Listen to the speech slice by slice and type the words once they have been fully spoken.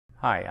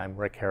Hi, I'm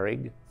Rick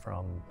Herrig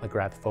from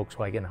McGrath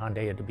Volkswagen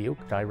Hyundai in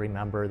Dubuque. I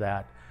remember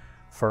that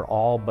for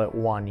all but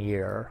 1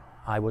 year,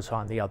 I was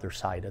on the other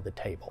side of the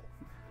table.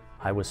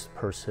 I was the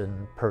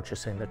person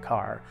purchasing the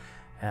car,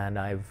 and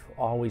I've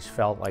always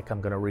felt like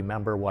I'm going to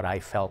remember what I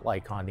felt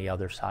like on the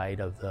other side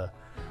of the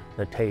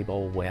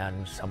table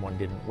when someone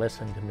didn't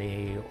listen to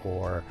me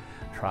or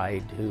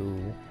tried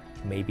to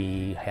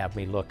maybe have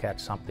me look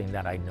at something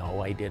that I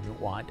know I didn't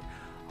want.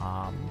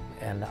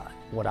 And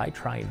what I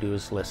try and do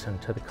is listen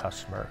to the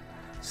customer,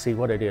 see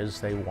what it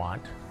is they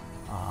want,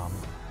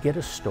 get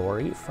a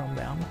story from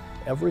them.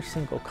 Every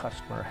single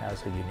customer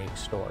has a unique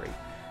story,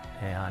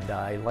 and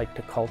I like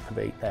to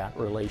cultivate that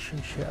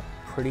relationship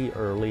pretty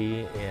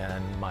early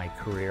in my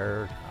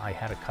career. I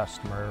had a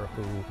customer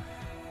who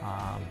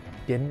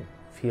didn't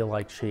feel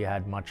like she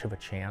had much of a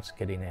chance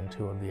getting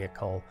into a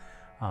vehicle.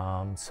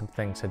 Some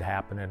things had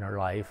happened in her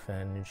life,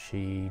 and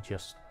she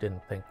just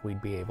didn't think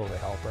we'd be able to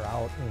help her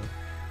out. And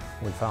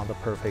we found the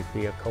perfect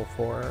vehicle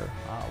for her.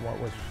 What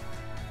was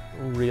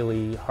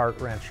really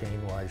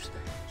heart-wrenching was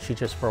she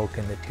just broke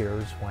into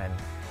tears when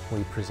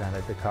we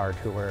presented the car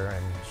to her,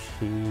 and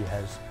she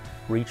has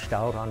reached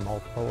out on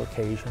multiple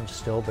occasions,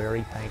 still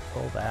very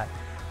thankful that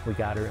we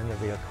got her in the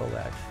vehicle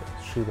that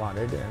she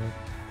wanted. And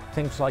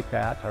things like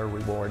that are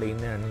rewarding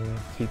and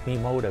keep me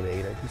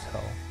motivated. So.